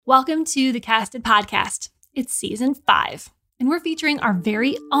Welcome to the Casted Podcast. It's season 5, and we're featuring our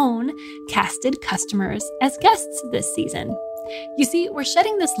very own casted customers as guests this season. You see, we're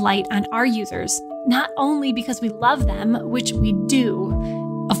shedding this light on our users, not only because we love them, which we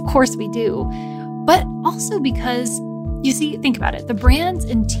do, of course we do, but also because, you see, think about it, the brands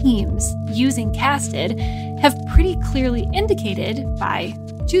and teams using Casted have pretty clearly indicated by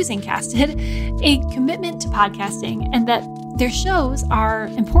choosing Casted a commitment to podcasting and that their shows are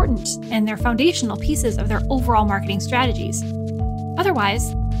important and they're foundational pieces of their overall marketing strategies.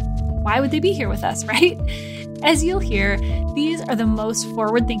 Otherwise, why would they be here with us, right? As you'll hear, these are the most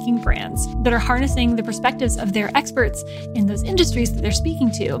forward-thinking brands that are harnessing the perspectives of their experts in those industries that they're speaking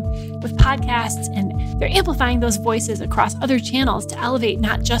to with podcasts, and they're amplifying those voices across other channels to elevate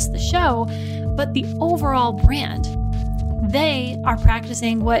not just the show, but the overall brand. They are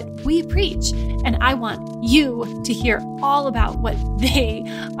practicing what we preach, and I want you to hear all about what they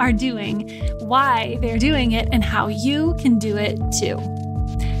are doing, why they're doing it, and how you can do it too.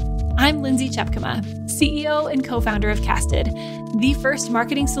 I'm Lindsay Chepkema, CEO and co-founder of Casted, the first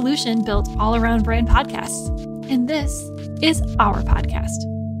marketing solution built all around brand podcasts. And this is our podcast.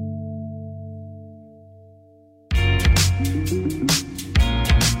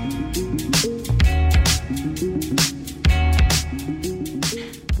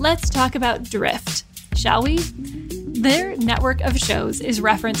 Let's talk about Drift, shall we? Their network of shows is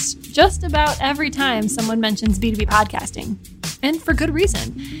referenced just about every time someone mentions B2B podcasting. And for good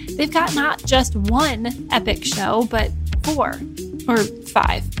reason. They've got not just one epic show, but 4 or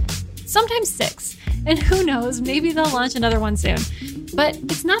 5, sometimes 6. And who knows, maybe they'll launch another one soon. But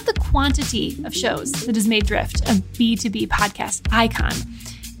it's not the quantity of shows that has made Drift a B2B podcast icon.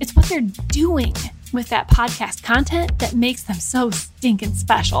 It's what they're doing with that podcast content that makes them so stinking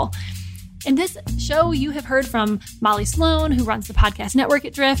special. In this show, you have heard from Molly Sloan, who runs the podcast network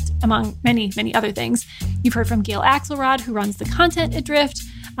at Drift, among many, many other things. You've heard from Gail Axelrod, who runs the content at Drift.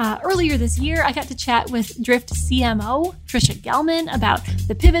 Earlier this year, I got to chat with Drift CMO, Trisha Gelman, about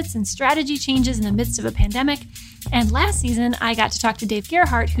the pivots and strategy changes in the midst of a pandemic. And last season, I got to talk to Dave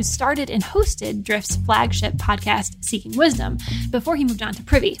Gerhardt, who started and hosted Drift's flagship podcast, Seeking Wisdom, before he moved on to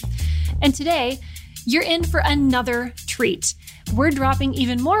Privy. And today, you're in for another treat. We're dropping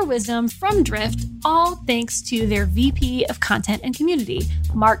even more wisdom from Drift, all thanks to their VP of Content and Community,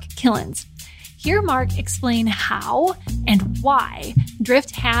 Mark Kilens. Hear Mark explain how and why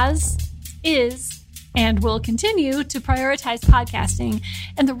Drift is, and will continue to prioritize podcasting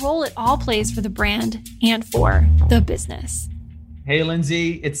and the role it all plays for the brand and for the business. Hey,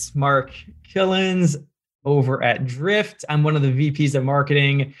 Lindsay, it's Mark Kilens over at Drift. I'm one of the VPs of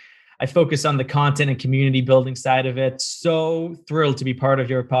marketing. I focus on the content and community building side of it. So thrilled to be part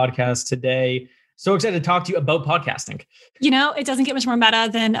of your podcast today. So excited to talk to you about podcasting. You know, it doesn't get much more meta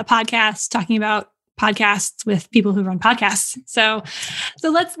than a podcast talking about podcasts with people who run podcasts. So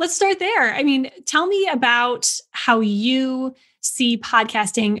let's start there. I mean, tell me about how you see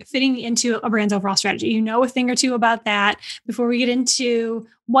podcasting fitting into a brand's overall strategy. You know a thing or two about that. Before we get into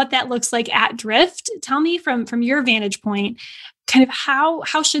what that looks like at Drift, tell me from your vantage point, kind of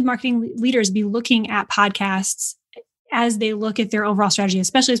how should marketing leaders be looking at podcasts as they look at their overall strategy,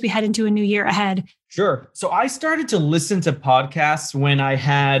 especially as we head into a new year ahead? Sure. So I started to listen to podcasts when I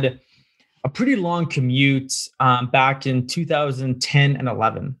had a pretty long commute back in 2010 and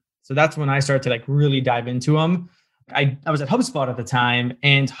 11. So that's when I started to really dive into them. I was at HubSpot at the time,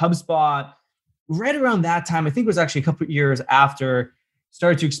 and HubSpot, right around that time, I think it was actually a couple of years after,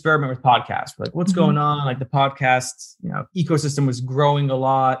 started to experiment with podcasts. Like, what's going on? The podcast, ecosystem was growing a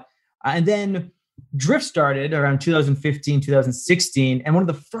lot. And then Drift started around 2015, 2016. And one of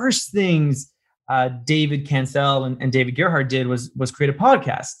the first things David Cancel and David Gerhardt did was create a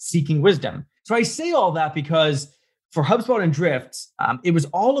podcast, Seeking Wisdom. So I say all that because for HubSpot and Drift, it was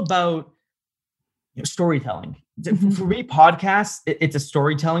all about storytelling. For me, podcasts, it's a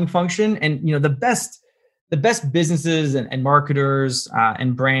storytelling function. And the best businesses and marketers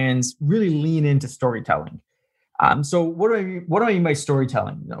and brands really lean into storytelling. So what do I mean by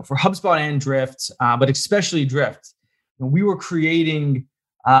storytelling? For HubSpot and Drift, but especially Drift, we were creating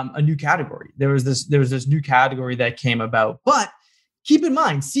a new category. There was this new category that came about. But keep in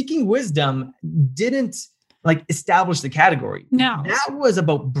mind, Seeking Wisdom didn't establish the category. No, that was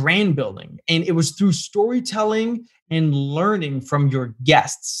about brand building, and it was through storytelling and learning from your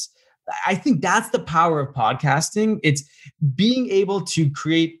guests. I think that's the power of podcasting. It's being able to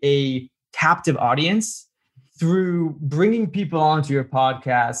create a captive audience through bringing people onto your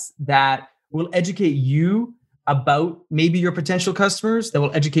podcast that will educate you about maybe your potential customers, that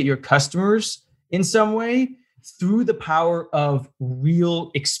will educate your customers in some way, through the power of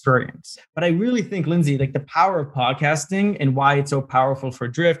real experience. But I really think, Lindsay, like the power of podcasting and why it's so powerful for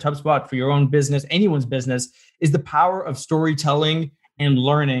Drift, HubSpot, for your own business, anyone's business, is the power of storytelling and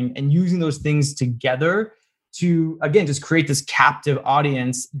learning and using those things together to, again, just create this captive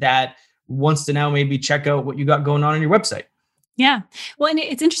audience that wants to now maybe check out what you got going on your website. Yeah. Well, and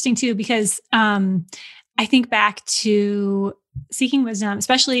it's interesting too, because I think back to Seeking Wisdom,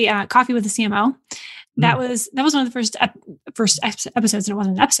 especially Coffee with a CMO. That was one of the first episodes, and it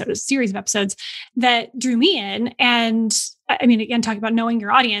wasn't an episode, it was a series of episodes that drew me in. And I mean, again, talking about knowing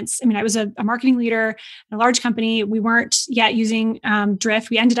your audience. I mean, I was a marketing leader in a large company. We weren't yet using Drift.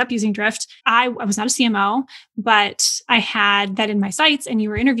 We ended up using Drift. I was not a CMO, but I had that in my sights, and you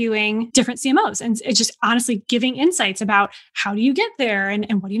were interviewing different CMOs, and it's just honestly giving insights about how do you get there, and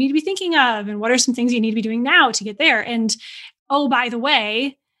what do you need to be thinking of, and what are some things you need to be doing now to get there. And oh, by the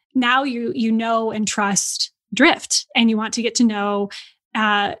way, now you know and trust Drift, and you want to get to know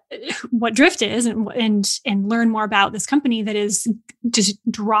what Drift is, and learn more about this company that is just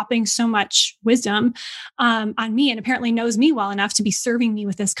dropping so much wisdom on me, and apparently knows me well enough to be serving me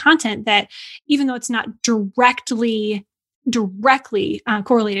with this content that, even though it's not directly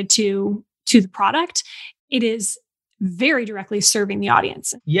correlated to the product, it is very directly serving the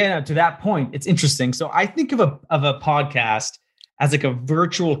audience. Yeah, to that point, it's interesting. So I think of a podcast as like a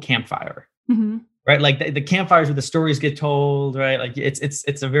virtual campfire, right? Like the campfires where the stories get told, right? Like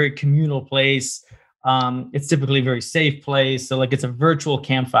it's a very communal place. It's typically a very safe place. So like it's a virtual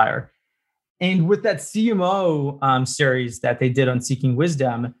campfire. And with that CMO series that they did on Seeking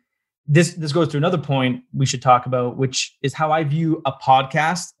Wisdom, this goes to another point we should talk about, which is how I view a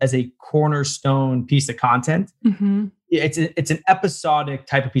podcast as a cornerstone piece of content. It's an episodic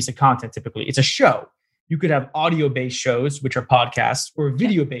type of piece of content. Typically, it's a show. You could have audio-based shows, which are podcasts, or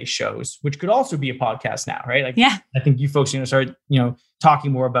video-based shows, which could also be a podcast now, right? Like, I think you folks are going to start,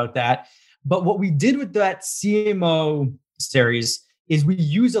 talking more about that. But what we did with that CMO series is we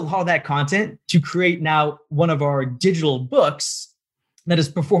use a lot of that content to create now one of our digital books that is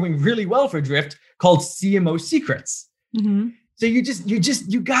performing really well for Drift, called CMO Secrets. So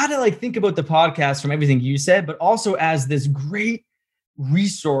you got to like think about the podcast from everything you said, but also as this great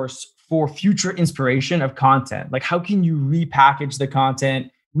resource for future inspiration of content. Like, how can you repackage the content,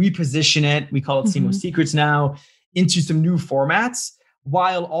 reposition it? We call it CMO Secrets now, into some new formats,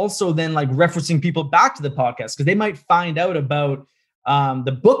 while also then like referencing people back to the podcast, because they might find out about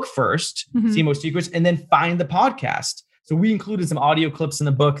the book first, CMO Secrets, and then find the podcast. So we included some audio clips in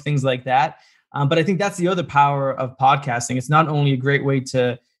the book, things like that. But I think that's the other power of podcasting. It's not only a great way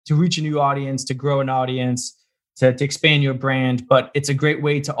to reach a new audience, to grow an audience, to expand your brand, but it's a great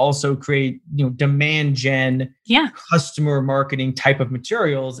way to also create, demand gen, customer marketing type of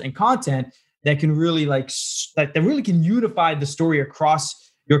materials and content that can really that really can unify the story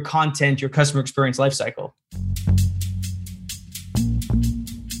across your content, your customer experience lifecycle.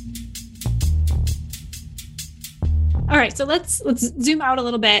 All right, so let's zoom out a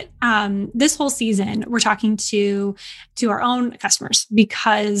little bit. This whole season, we're talking to our own customers,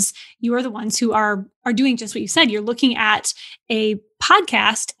 because you are the ones who are doing just what you said. You're looking at a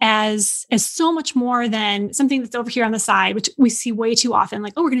podcast as so much more than something that's over here on the side, which we see way too often.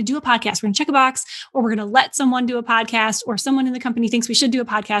 Like, oh, we're going to do a podcast, we're going to check a box, or we're going to let someone do a podcast, or someone in the company thinks we should do a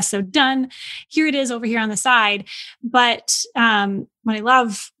podcast. So done. Here it is over here on the side. But what I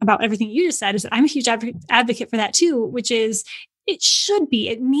love about everything you just said is that I'm a huge advocate for that too, which is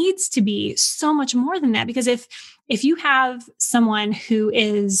it needs to be so much more than that. Because if you have someone who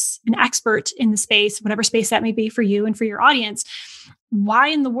is an expert in the space, whatever space that may be for you and for your audience, why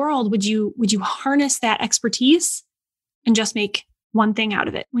in the world would you harness that expertise and just make one thing out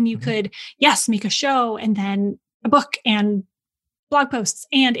of it, when you could, make a show and then a book and blog posts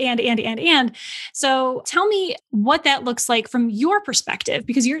and. So tell me what that looks like from your perspective,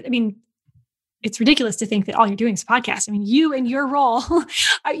 because it's ridiculous to think that all you're doing is a podcast. I mean, you and your role,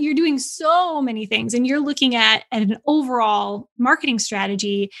 you're doing so many things, and you're looking at an overall marketing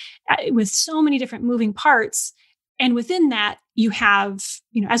strategy with so many different moving parts. And within that, you have,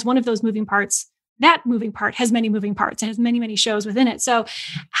 as one of those moving parts, that moving part has many moving parts and has many, many shows within it. So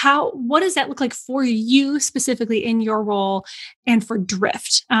what does that look like for you specifically in your role and for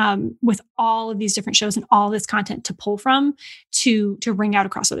Drift, with all of these different shows and all this content to pull from to ring out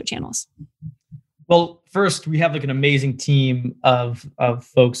across other channels? Well, first, we have like an amazing team of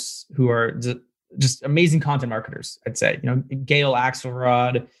folks who are just amazing content marketers, I'd say. Gail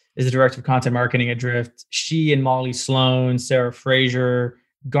Axelrod is the director of content marketing at Drift. She and Molly Sloan, Sarah Fraser,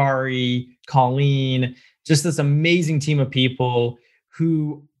 Gary, Colleen, just this amazing team of people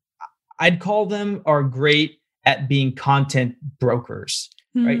who I'd call them are great at being content brokers,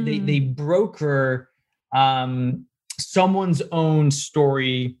 right? They broker someone's own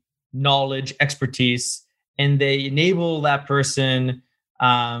story, knowledge, expertise, and they enable that person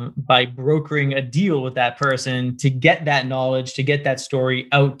by brokering a deal with that person to get that knowledge, to get that story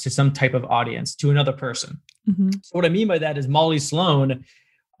out to some type of audience, to another person. So what I mean by that is Molly Sloan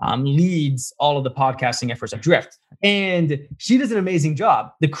leads all of the podcasting efforts at Drift, and she does an amazing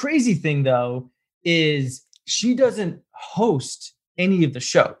job. The crazy thing, though, is she doesn't host any of the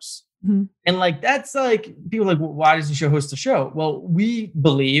shows. And like, that's like, people are like, well, why doesn't she host the show? Well, we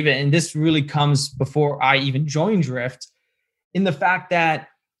believe, and this really comes before I even joined Drift, in the fact that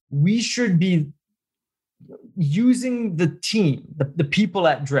we should be using the team, the people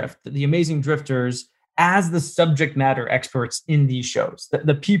at Drift, the amazing drifters, as the subject matter experts in these shows,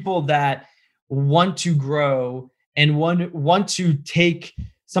 the people that want to grow and want to take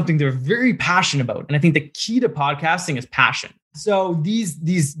something they're very passionate about. And I think the key to podcasting is passion. So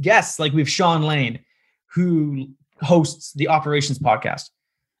these guests, like we have Sean Lane, who hosts the Operations podcast,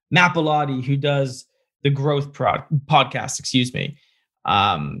 Matt Bellotti, who does the Growth podcast, excuse me.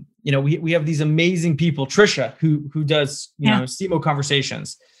 We have these amazing people, Trisha, who does, SEMO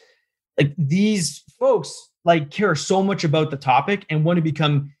conversations. Like, these folks like care so much about the topic and want to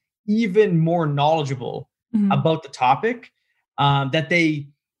become even more knowledgeable about the topic, that they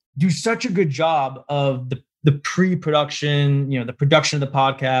do such a good job of the pre-production, the production of the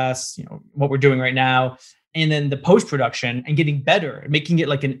podcast, what we're doing right now, and then the post-production, and getting better and making it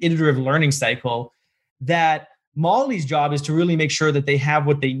like an iterative learning cycle, that Molly's job is to really make sure that they have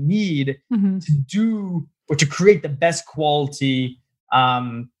what they need to do, or to create the best quality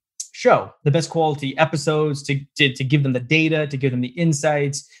show, the best quality episodes, to give them the data, to give them the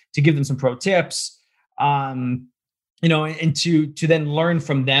insights, to give them some pro tips, and to then learn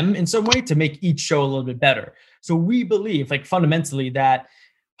from them in some way to make each show a little bit better. So we believe, like, fundamentally, that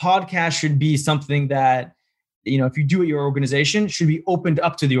podcast should be something that, if you do at your organization, should be opened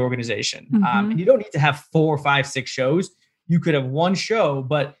up to the organization. And you don't need to have 4, 5, 6 shows. You could have one show,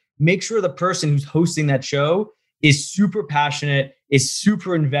 but make sure the person who's hosting that show is super passionate, is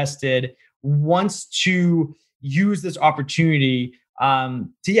super invested, wants to use this opportunity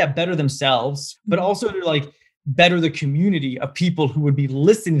to better themselves, but also to better the community of people who would be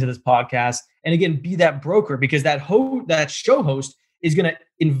listening to this podcast. And again, be that broker, because that show host is going to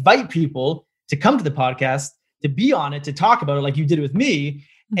invite people to come to the podcast, to be on it, to talk about it like you did with me.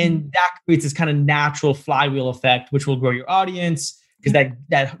 And that creates this kind of natural flywheel effect, which will grow your audience, because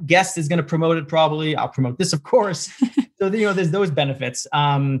that guest is going to promote it probably. I'll promote this, of course. So, there's those benefits.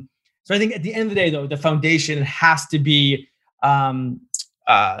 So I think at the end of the day, though, the foundation has to be, I'll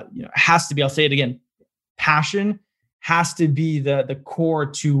say it again, passion has to be the core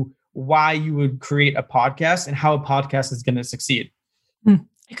to why you would create a podcast and how a podcast is going to succeed.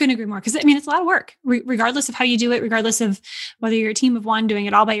 I couldn't agree more, because it's a lot of work, regardless of how you do it, regardless of whether you're a team of one doing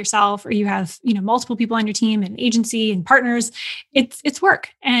it all by yourself, or you have, multiple people on your team and agency and partners. It's work,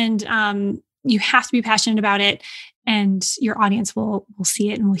 and you have to be passionate about it, and your audience will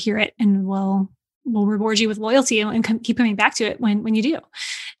see it and will hear it and will reward you with loyalty and keep coming back to it when you do.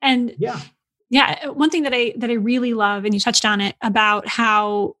 And one thing that I really love, and you touched on it, about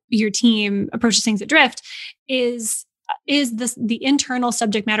how your team approaches things at Drift is the internal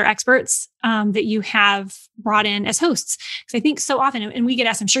subject matter experts that you have brought in as hosts. Because I think so often, and we get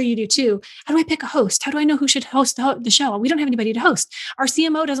asked, I'm sure you do too, how do I pick a host? How do I know who should host the show? We don't have anybody to host. Our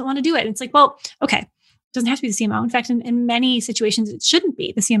CMO doesn't want to do it. And it's like, well, okay, it doesn't have to be the CMO. In fact, in many situations, it shouldn't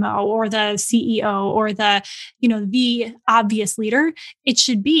be the CMO or the CEO or the obvious leader. It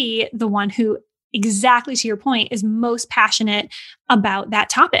should be the one who, exactly to your point, is most passionate about that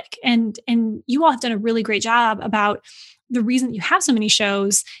topic. And you all have done a really great job about the reason that you have so many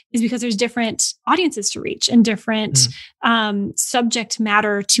shows is because there's different audiences to reach and different subject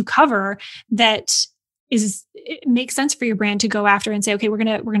matter to cover that it makes sense for your brand to go after and say, okay, we're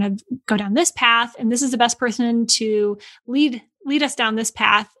gonna go down this path, and this is the best person to lead us down this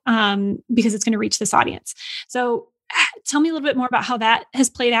path because it's going to reach this audience. So tell me a little bit more about how that has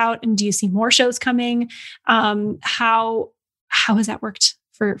played out, and do you see more shows coming? How has that worked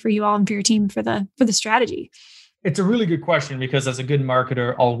for you all and for your team for the strategy? It's a really good question, because as a good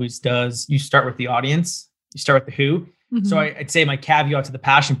marketer always does, you start with the audience, you start with the who. So I'd say my caveat to the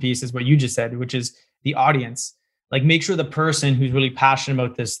passion piece is what you just said, which is the audience. Like, make sure the person who's really passionate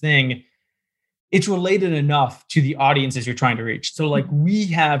about this thing, it's related enough to the audiences you're trying to reach. So like, we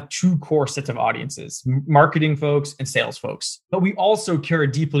have 2 core sets of audiences, marketing folks and sales folks, but we also care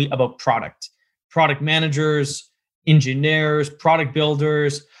deeply about product managers, engineers, product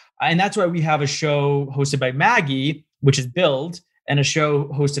builders, And that's why we have a show hosted by Maggie, which is Build, and a show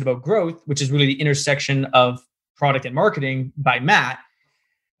hosted about growth, which is really the intersection of product and marketing by Matt.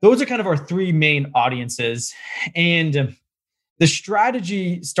 Those are kind of our three main audiences. And the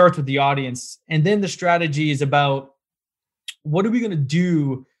strategy starts with the audience. And then the strategy is about what are we going to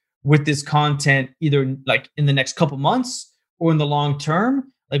do with this content, either like in the next couple months or in the long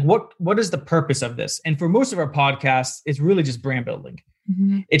term? Like what is the purpose of this? And for most of our podcasts, it's really just brand building.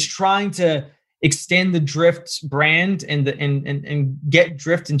 Mm-hmm. It's trying to extend the Drift brand and get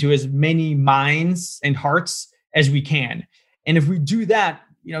Drift into as many minds and hearts as we can. And if we do that,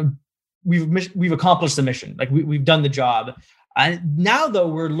 we've accomplished the mission. Like we've done the job. Now though,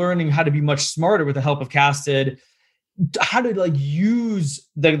 we're learning how to be much smarter with the help of Casted, how to like use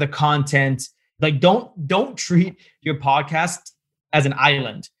the content. Like don't treat your podcast as an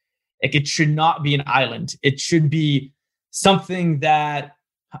island. Like it should not be an island. It should be something that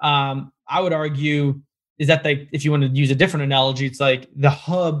I would argue is that, like, if you want to use a different analogy, it's like the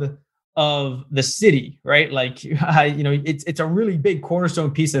hub of the city, right? Like, it's a really big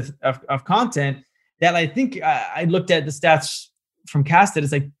cornerstone piece of content that I think I looked at the stats from Casted.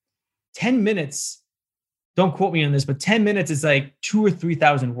 It's like 10 minutes. Don't quote me on this, but 10 minutes is like 2,000 or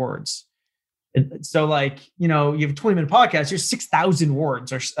 3,000 words. So like, you have a 20-minute podcast, your 6,000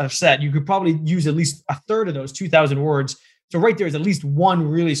 words are set. You could probably use at least a third of those 2,000 words. So right there is at least one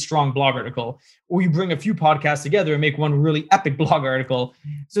really strong blog article, or you bring a few podcasts together and make one really epic blog article.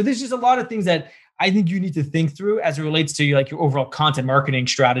 So there's just a lot of things that I think you need to think through as it relates to like your overall content marketing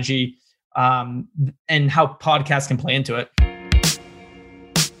strategy, and how podcasts can play into it.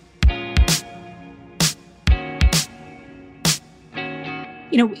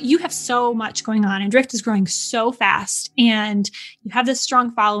 You have so much going on, and Drift is growing so fast, and you have this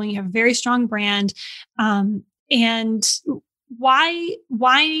strong following, you have a very strong brand. And why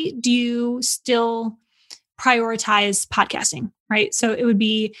do you still prioritize podcasting, right? So it would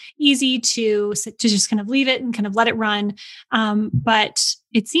be easy to just kind of leave it and kind of let it run. But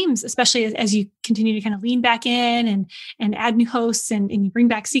it seems, especially as you continue to kind of lean back in and add new hosts and you bring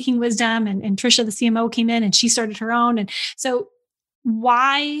back Seeking Wisdom, and Trisha, the CMO, came in and she started her own. And so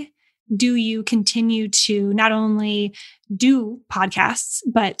why do you continue to not only do podcasts,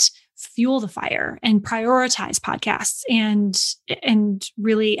 but fuel the fire and prioritize podcasts and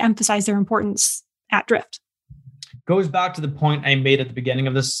really emphasize their importance at Drift? Goes back to the point I made at the beginning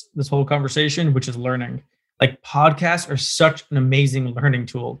of this whole conversation, which is learning. Like, podcasts are such an amazing learning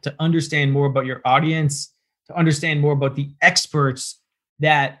tool to understand more about your audience, to understand more about the experts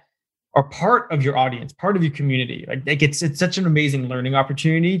that are part of your audience, part of your community. Like it's such an amazing learning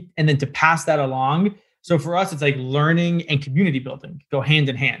opportunity. And then to pass that along. So for us, it's like learning and community building go hand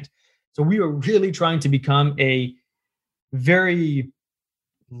in hand. So we are really trying to become a very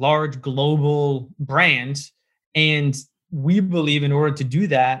large global brand. And we believe in order to do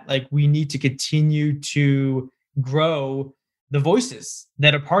that, like, we need to continue to grow the voices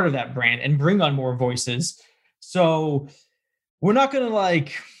that are part of that brand and bring on more voices. So we're not going to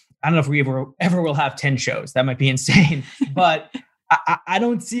I don't know if we ever will have 10 shows. That might be insane, but I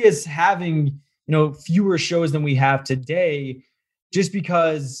don't see us having, fewer shows than we have today, just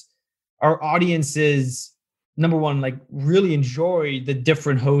because our audiences, number one, like, really enjoy the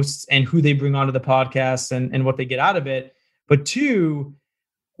different hosts and who they bring onto the podcast and what they get out of it. But two,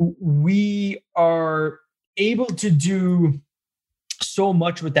 we are able to do so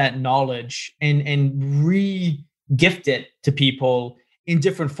much with that knowledge and re-gift it to people in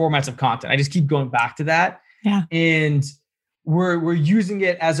different formats of content. I just keep going back to that. Yeah. And we're using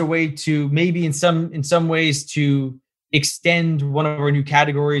it as a way to maybe in some ways to extend one of our new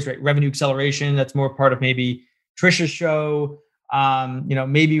categories, right? Revenue acceleration. That's more part of maybe Trisha's show.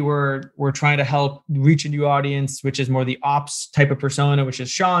 Maybe we're trying to help reach a new audience, which is more the ops type of persona, which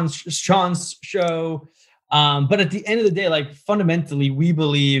is Sean's show. But at the end of the day, like, fundamentally, we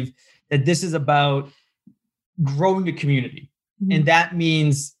believe that this is about growing a community. Mm-hmm. And that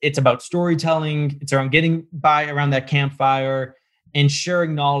means it's about storytelling. It's around getting by around that campfire and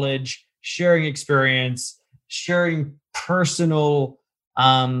sharing knowledge, sharing experience, sharing personal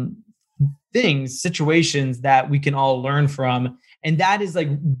things, situations that we can all learn from. And that is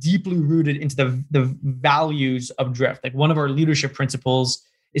like deeply rooted into the values of Drift. Like, one of our leadership principles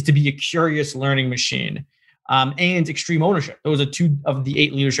is to be a curious learning machine, and extreme ownership. Those are 2 of the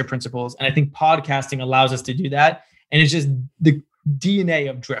 8 leadership principles. And I think podcasting allows us to do that. And it's just the DNA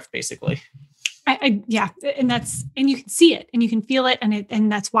of Drift, basically. Yeah. And you can see it and you can feel it.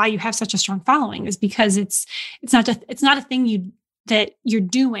 And that's why you have such a strong following, is because it's not a thing that you're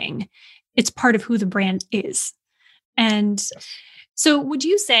doing. It's part of who the brand is. And So would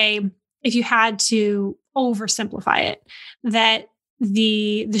you say, if you had to oversimplify it, that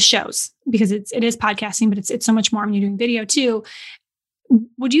the shows, because it is podcasting, but it's so much more when you're doing video too,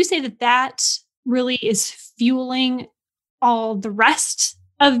 would you say that really is fueling all the rest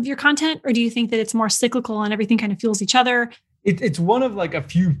of your content? Or do you think that it's more cyclical and everything kind of fuels each other? It's one of like a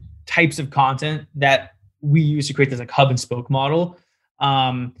few types of content that we use to create this like hub and spoke model.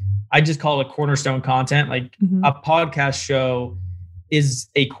 I just call it cornerstone content. Like a podcast show is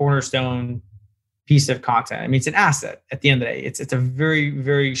a cornerstone piece of content. I mean, it's an asset at the end of the day. It's a very,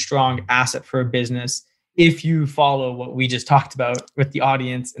 very strong asset for a business if you follow what we just talked about with the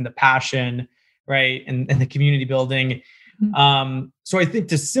audience and the passion, right? And the community building. So I think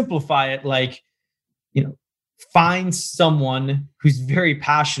to simplify it, like, find someone who's very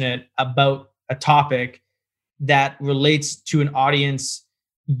passionate about a topic that relates to an audience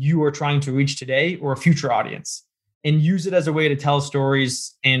you are trying to reach today or a future audience, and use it as a way to tell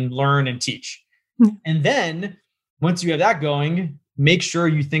stories and learn and teach. And then once you have that going, make sure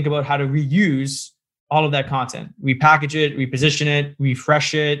you think about how to reuse all of that content. We package it, reposition it,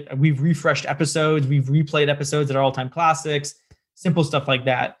 refresh it. We've refreshed episodes. We've replayed episodes that are all-time classics, simple stuff like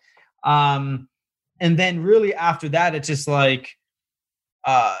that. And then really after that, it's just like,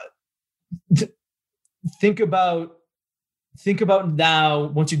 think about now,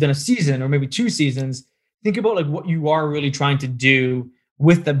 once you've done a season or maybe 2 seasons, think about like what you are really trying to do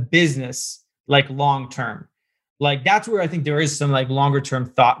with the business, like long-term. Like that's where I think there is some like longer term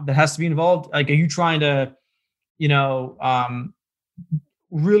thought that has to be involved. Like, are you trying to,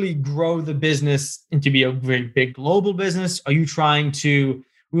 really grow the business and to be a very big global business? Are you trying to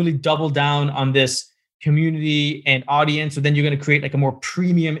really double down on this community and audience? So then you're going to create like a more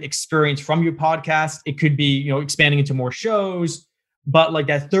premium experience from your podcast. It could be, expanding into more shows, but like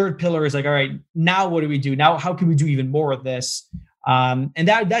that third pillar is like, all right, now what do we do? Now, how can we do even more of this? And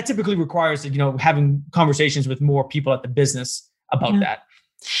that typically requires, having conversations with more people at the business about that.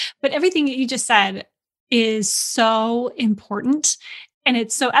 But everything that you just said is so important, and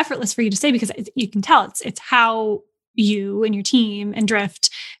it's so effortless for you to say, because you can tell it's how you and your team and Drift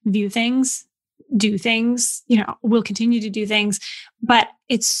view things, do things, will continue to do things, but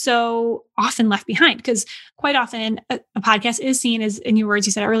it's so often left behind, because quite often a podcast is seen as, in your words,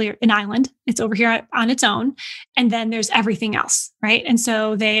 you said earlier, an island. It's over here on its own. And then there's everything else, right? And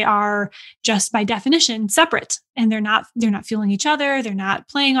so they are just by definition separate, and they're not fueling each other. They're not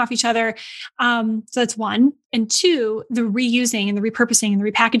playing off each other. So that's one. And two, the reusing and the repurposing and the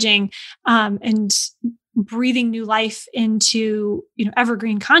repackaging, and breathing new life into,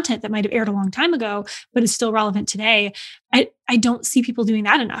 evergreen content that might have aired a long time ago, but is still relevant today. I don't see people doing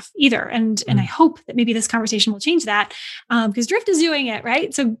that enough either. And I hope that maybe this conversation will change that, because Drift is doing it,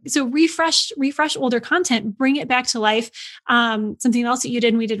 right? So refresh older content, bring it back to life. Something else that you did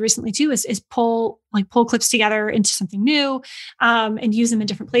and we did recently too is pull clips together into something new, and use them in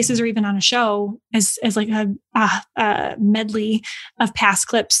different places, or even on a show as like a medley of past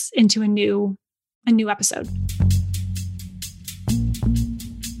clips into a new episode.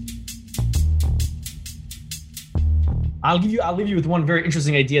 I'll leave you with one very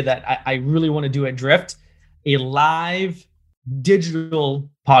interesting idea that I really want to do at Drift: a live digital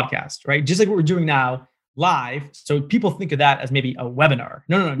podcast, right? Just like what we're doing now, live. So people think of that as maybe a webinar.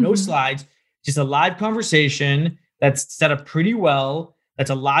 No slides, just a live conversation that's set up pretty well. That's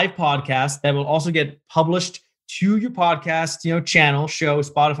a live podcast that will also get published to your podcast, channel, show,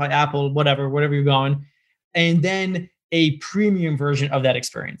 Spotify, Apple, whatever you're going. And then a premium version of that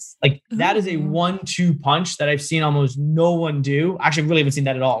experience. Like that is a 1-2 punch that I've seen almost no one do. Actually, I really haven't seen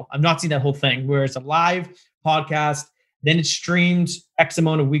that at all. I've not seen that whole thing where it's a live podcast, then it's streamed X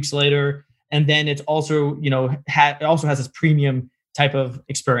amount of weeks later. And then it's also, it also has this premium type of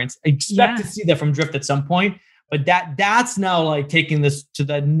experience. I expect to see that from Drift at some point, but that's now like taking this to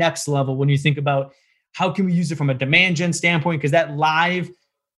the next level when you think about how can we use it from a demand gen standpoint? Because that live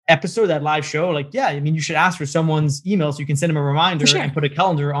episode, that live show, you should ask for someone's email so you can send them a reminder and put a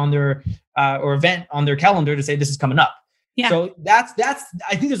calendar on their or event on their calendar to say this is coming up. Yeah. So that's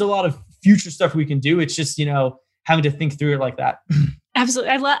I think there's a lot of future stuff we can do. It's just, having to think through it like that.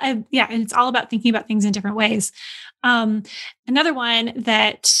 Absolutely. And it's all about thinking about things in different ways. Another one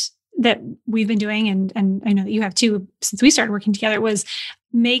that we've been doing, and I know that you have too, since we started working together, was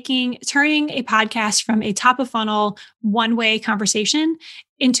turning a podcast from a top of funnel, one-way conversation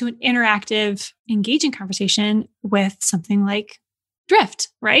into an interactive, engaging conversation with something like Drift,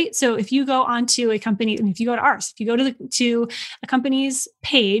 right? So if you go onto a company, and if you go to ours, if you go to a company's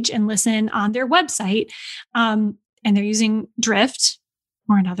page and listen on their website, and they're using Drift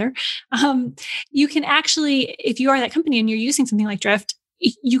or another, you can actually, if you are that company and you're using something like Drift,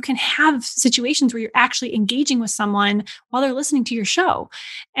 you can have situations where you're actually engaging with someone while they're listening to your show.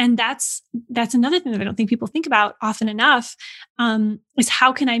 And that's another thing that I don't think people think about often enough, is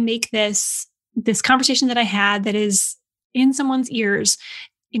how can I make this conversation that I had that is in someone's ears,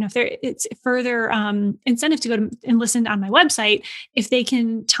 if it's further incentive to go and listen on my website, if they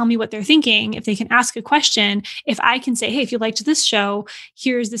can tell me what they're thinking, if they can ask a question, if I can say, hey, if you liked this show,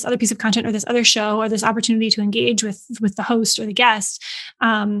 here's this other piece of content or this other show or this opportunity to engage with the host or the guest,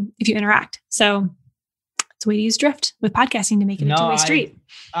 if you interact. So it's a way to use Drift with podcasting to make it a two-way street.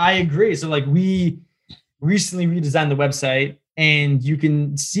 I agree. So we recently redesigned the website, and you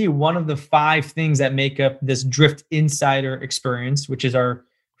can see one of the 5 things that make up this Drift Insider experience, which is our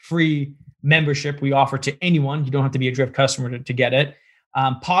free membership we offer to anyone. You don't have to be a Drift customer to get it.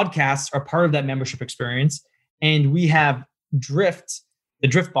 Podcasts are part of that membership experience. And we have Drift, the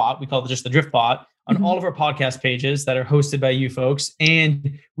Drift bot, we call it just the Drift bot, on all of our podcast pages that are hosted by you folks.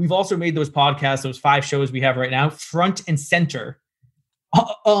 And we've also made those podcasts, those 5 shows we have right now, front and center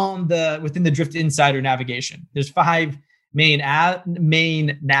within the Drift Insider navigation. There's 5 main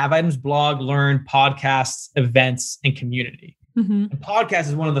nav items: blog, learn, podcasts, events, and community. And podcast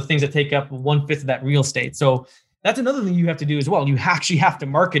is one of the things that take up 1/5 of that real estate. So that's another thing you have to do as well. You actually have to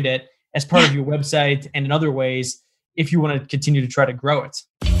market it as part of your website and in other ways if you want to continue to try to grow it.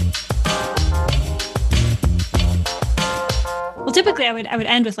 Well, typically I would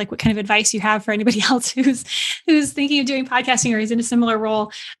end with what kind of advice you have for anybody else who's thinking of doing podcasting or is in a similar role.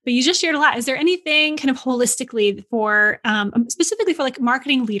 But you just shared a lot. Is there anything kind of holistically for specifically for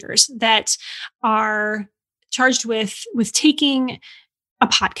marketing leaders that are charged with taking a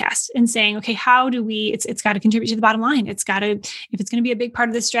podcast and saying, okay, how do it's got to contribute to the bottom line. If it's going to be a big part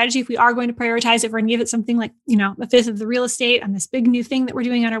of this strategy, if we are going to prioritize it, if we're going to give it something like, 1/5 of the real estate on this big new thing that we're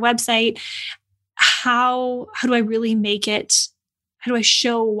doing on our website, how do I really make it? How do I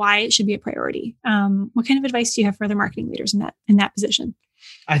show why it should be a priority? What kind of advice do you have for other marketing leaders in that position?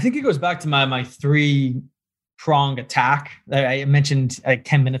 I think it goes back to my 3-prong attack that I mentioned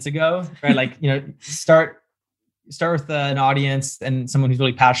 10 minutes ago, right? Start with an audience and someone who's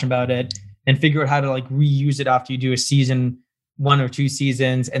really passionate about it, and figure out how to reuse it after you do a season, 1 or 2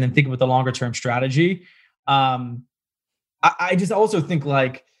 seasons, and then think about the longer term strategy. I just also think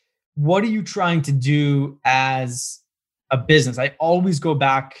what are you trying to do as a business? I always go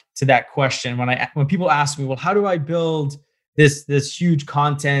back to that question when people ask me, well, how do I build this huge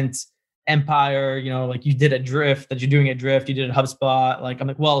content empire? You did at Drift, that you're doing at Drift, you did at HubSpot. I'm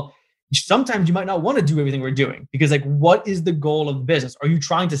like, well, sometimes you might not want to do everything we're doing, because what is the goal of the business? Are you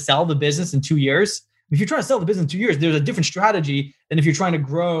trying to sell the business in 2 years? If you're trying to sell the business in 2 years, there's a different strategy than if you're trying to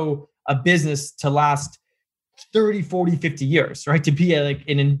grow a business to last 30, 40, 50 years, right? To be an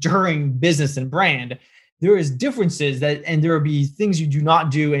enduring business and brand. There is differences and there will be things you do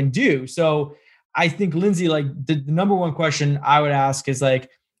not do and do. So I think, Lindsay, the number one question I would ask is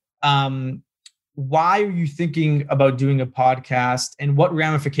why are you thinking about doing a podcast, and what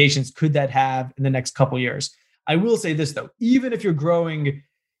ramifications could that have in the next couple of years? I will say this though, even if you're growing,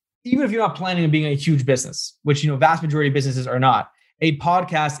 even if you're not planning on being a huge business, which, vast majority of businesses are not, a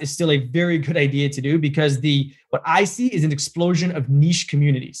podcast is still a very good idea to do, because what I see is an explosion of niche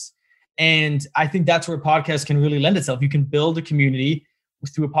communities. And I think that's where podcasts can really lend itself. You can build a community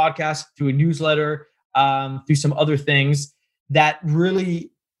through a podcast, through a newsletter, through some other things that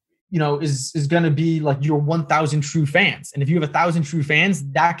really, is going to be your 1,000 true fans. And if you have 1,000 true fans,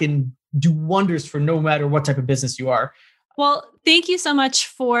 that can do wonders for no matter what type of business you are. Well, thank you so much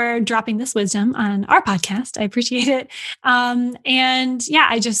for dropping this wisdom on our podcast. I appreciate it. And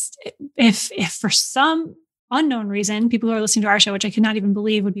yeah, if for some unknown reason, people who are listening to our show, which I could not even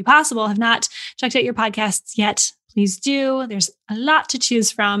believe would be possible, have not checked out your podcasts yet, please do. There's a lot to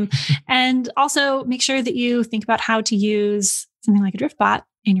choose from. And also make sure that you think about how to use something like a Drift bot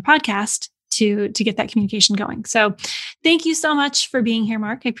in your podcast to get that communication going. So thank you so much for being here,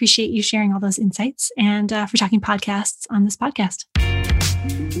 Mark. I appreciate you sharing all those insights and for talking podcasts on this podcast.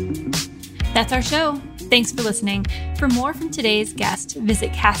 That's our show. Thanks for listening. For more from today's guest,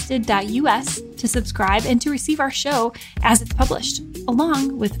 visit casted.us to subscribe and to receive our show as it's published,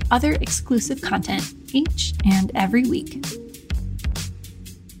 along with other exclusive content each and every week.